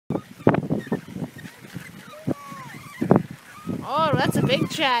Oh, that's a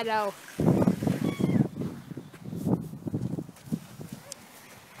big shadow.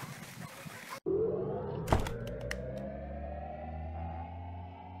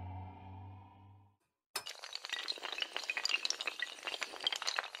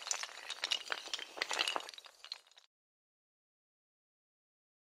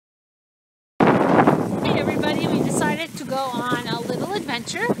 Hey everybody, we decided to go on a little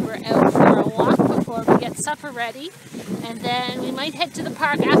adventure. We're out for a walk before we get supper ready, and then we might head to the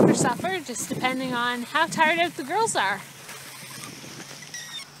park after supper, just depending on how tired out the girls are.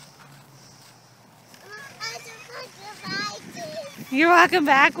 You're walking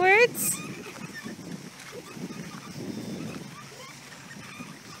backwards?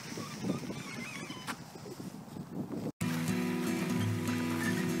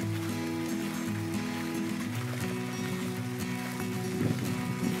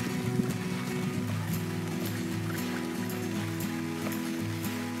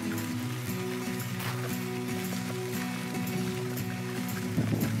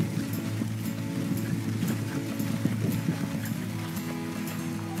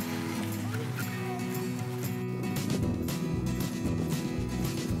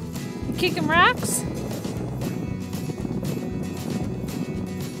 Kicking rocks?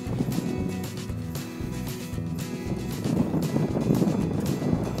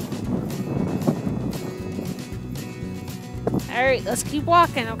 Alright, let's keep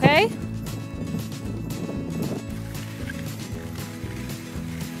walking, okay?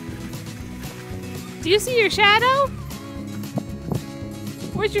 Do you see your shadow?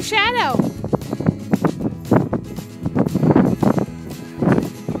 Where's your shadow?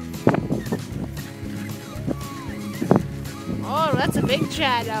 Oh, that's a big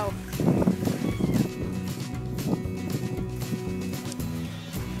shadow.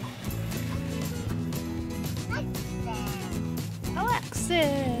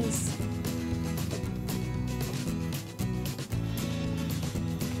 Alexis.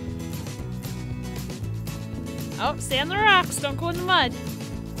 Oh, stay on the rocks. Don't go in the mud.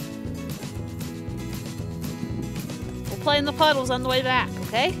 We'll play in the puddles on the way back,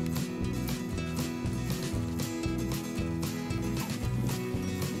 okay?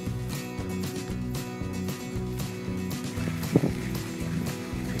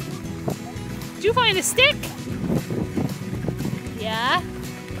 Did you find a stick? Yeah.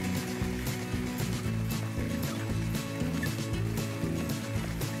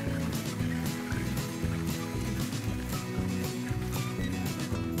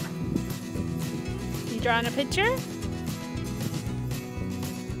 You drawing a picture?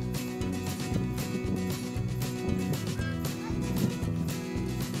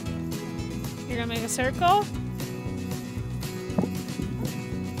 You're gonna make a circle?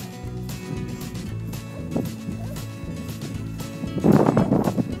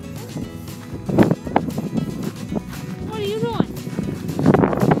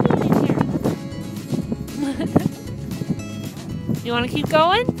 You want to keep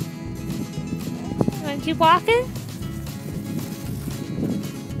going? You want to keep walking?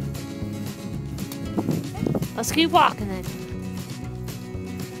 Let's keep walking then.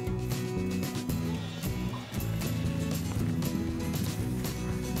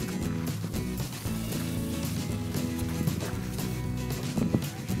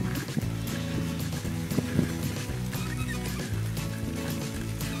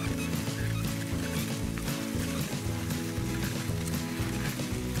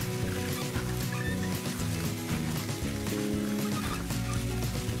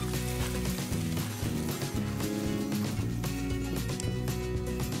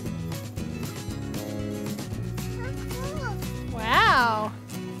 Wow.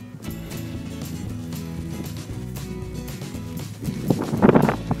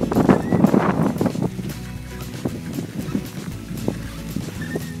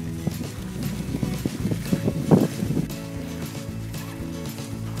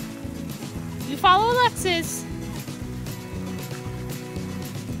 You follow Alexis.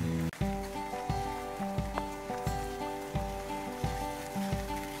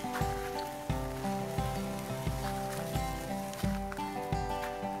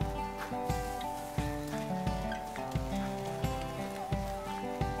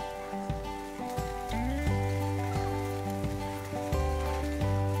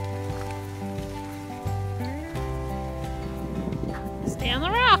 Stay on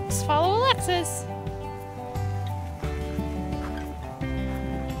the rocks. Follow Alexis.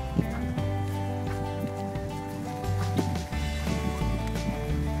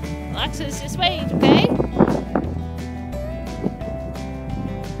 Alexis, just wait, okay?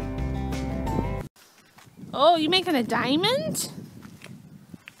 Oh, you making a diamond?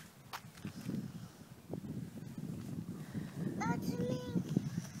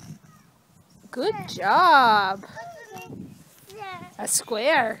 Good job. A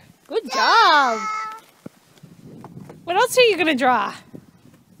square. Good job. What else are you going to draw?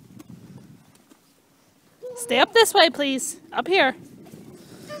 Stay up this way, please. Up here.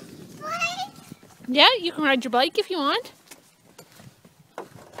 Yeah, you can ride your bike if you want.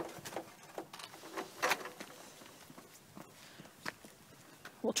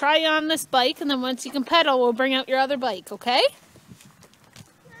 We'll try you on this bike, and then once you can pedal, we'll bring out your other bike, okay?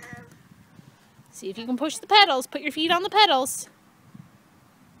 See if you can push the pedals. Put your feet on the pedals.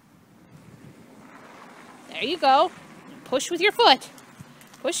 There you go. Push with your foot.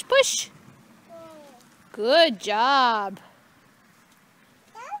 Push, push. Good job.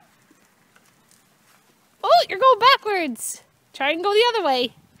 Oh, you're going backwards. Try and go the other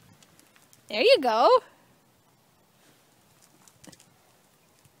way. There you go.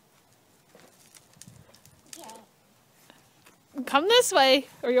 Come this way,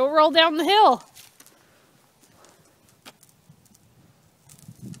 or you'll roll down the hill.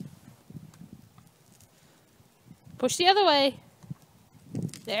 Push the other way.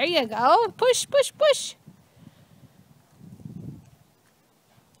 There you go. Push, push, push.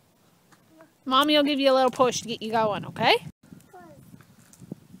 Mommy will give you a little push to get you going, okay?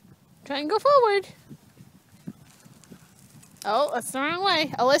 Try and go forward. Oh, that's the wrong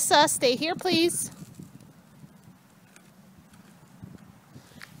way. Alyssa, stay here, please.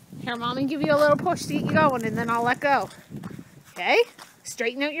 Here, Mommy, give you a little push to get you going, and then I'll let go. Okay?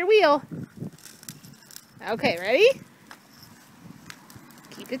 Straighten out your wheel. Okay, ready?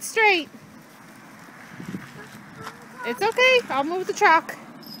 Keep it straight. It's okay. I'll move the truck.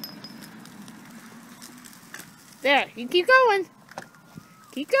 There, you keep going.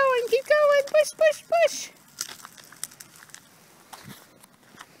 Keep going, keep going. Push, push, push.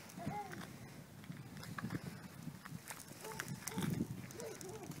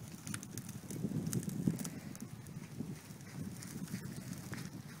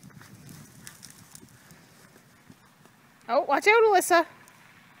 Oh, watch out, Alyssa.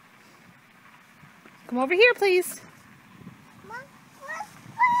 Come over here, please.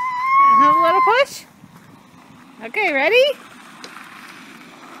 Have a little push. Okay, ready?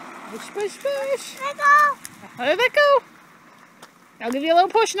 Push, push, push. Let go. Let go. I'll give you a little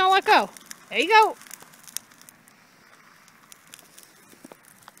push and I'll let go. There you go.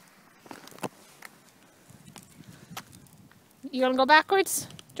 You gonna go backwards?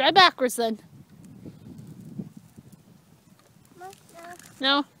 Drive backwards then.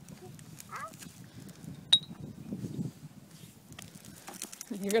 No?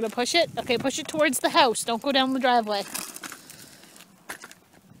 You're gonna push it? Okay, push it towards the house. Don't go down the driveway.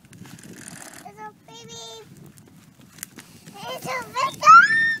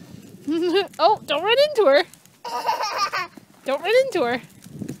 Oh, don't run into her. Don't run into her.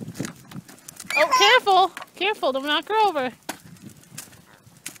 Oh, careful. Careful, don't knock her over.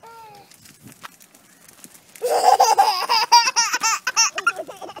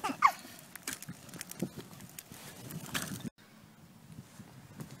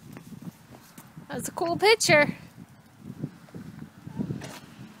 That's a cool picture.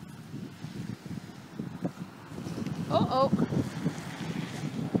 Uh-oh.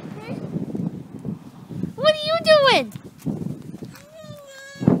 What are you doing?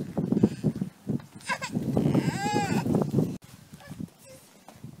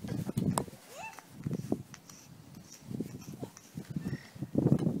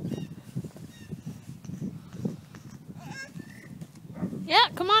 Yeah,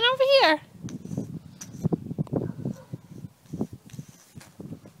 come on over here.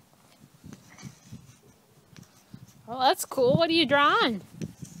 Oh, that's cool. What are you drawing?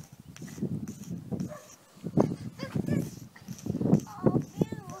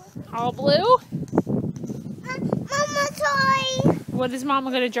 All blue? Mama toy. What is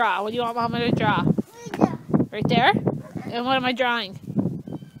Mama going to draw? What do you want Mama to draw? Right there? And what am I drawing?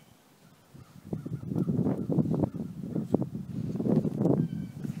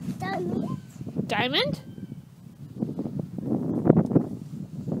 Diamond. Diamond?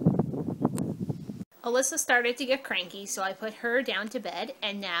 Alyssa started to get cranky, so I put her down to bed,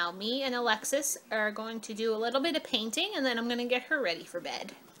 and now me and Alexis are going to do a little bit of painting, and then I'm going to get her ready for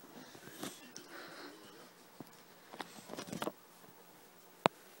bed.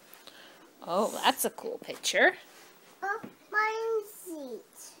 Oh, that's a cool picture. Mine seat.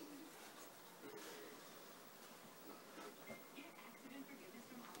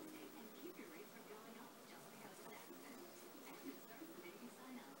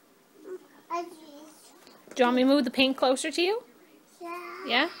 Do you want me to move the paint closer to you? Yeah.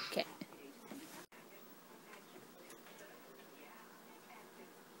 Yeah? Okay.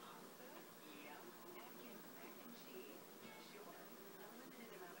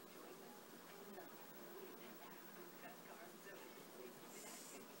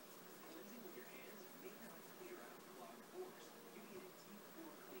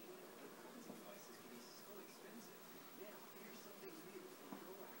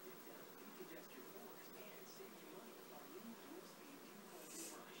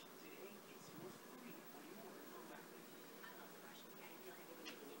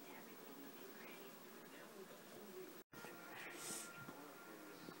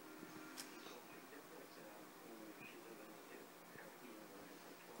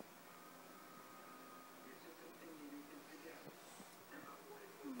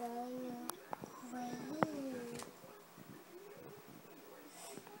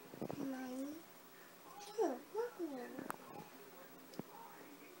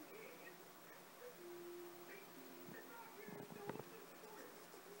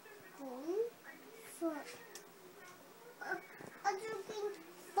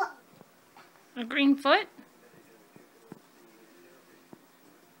 A green foot?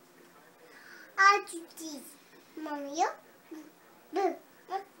 I do this. Mommy, you? Boo.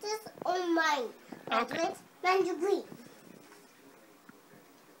 What's this on mine? Okay. Mine's green.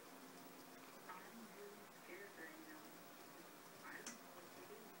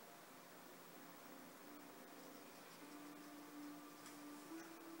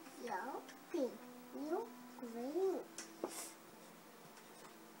 Yellow, green, yellow, green.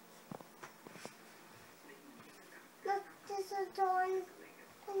 Look, this is on.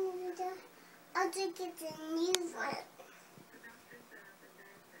 I'll just get a new one.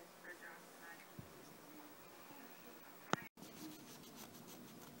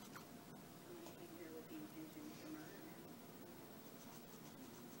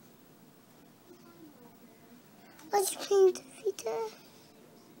 What's playing the Vita?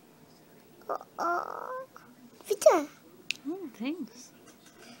 Vita. Oh, thanks.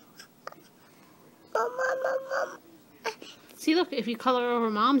 Mom. See, look, if you color over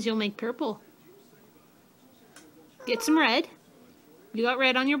Mom's, you'll make purple. Get some red. You got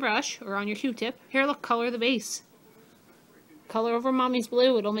red on your brush or on your Q-tip. Here, look, color the base. Color over Mommy's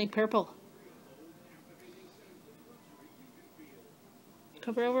blue, it'll make purple.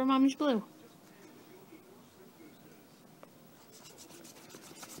 Cover over Mommy's blue.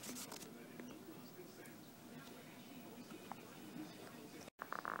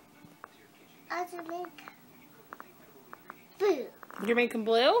 I'll just make blue. You're making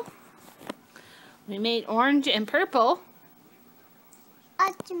blue? We made orange and purple.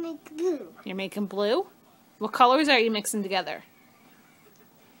 I'll just make blue. You're making blue? What colors are you mixing together?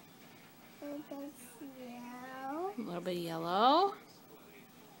 Yellow. A little bit of yellow.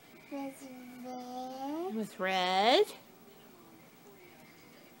 With red. With red.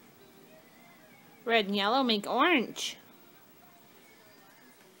 Red and yellow make orange.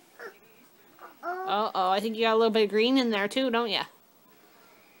 Uh-oh, I think you got a little bit of green in there too, don't you?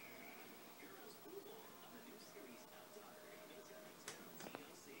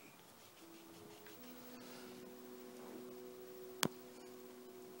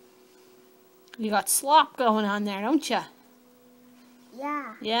 You got slop going on there, don't you?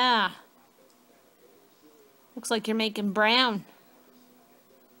 Yeah. Yeah. Looks like you're making brown.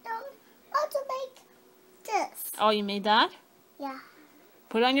 I'll just make this. Oh, you made that? Yeah.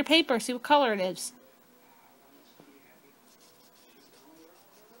 Put it on your paper, see what color it is.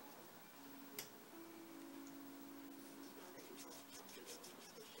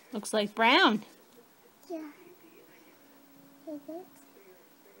 Looks like brown. Yeah. Is it?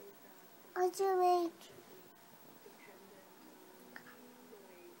 I'll just make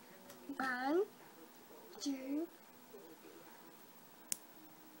 1, 2.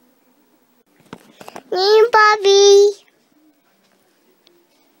 Me, Bobby.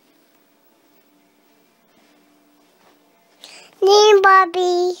 Me,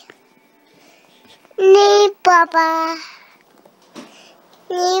 Bobby. Me, Baba.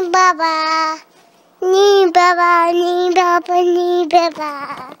 Me, Baba. Me, Baba. Me, Baba. Me,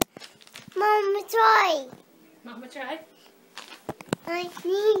 Baba. Mama, try. Mama, try. Like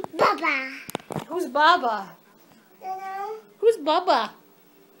me, Baba. Who's Baba? You know? Who's Baba?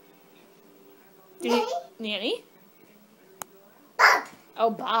 Me, Nanny? Bob. Oh,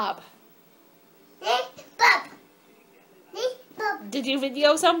 Bob. Me, Bob. Me, Bob. Did you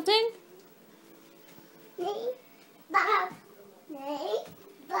video something? Me, Bob. Me,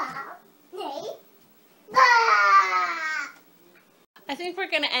 Bob. Me, Bob. I think we're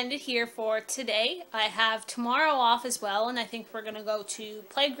going to end it here for today. I have tomorrow off as well, and I think we're going to go to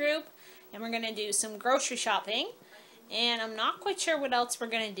playgroup, and we're going to do some grocery shopping. And I'm not quite sure what else we're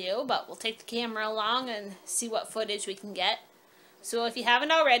going to do, but we'll take the camera along and see what footage we can get. So if you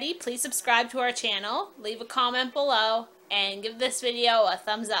haven't already, please subscribe to our channel, leave a comment below, and give this video a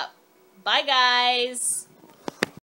thumbs up. Bye, guys!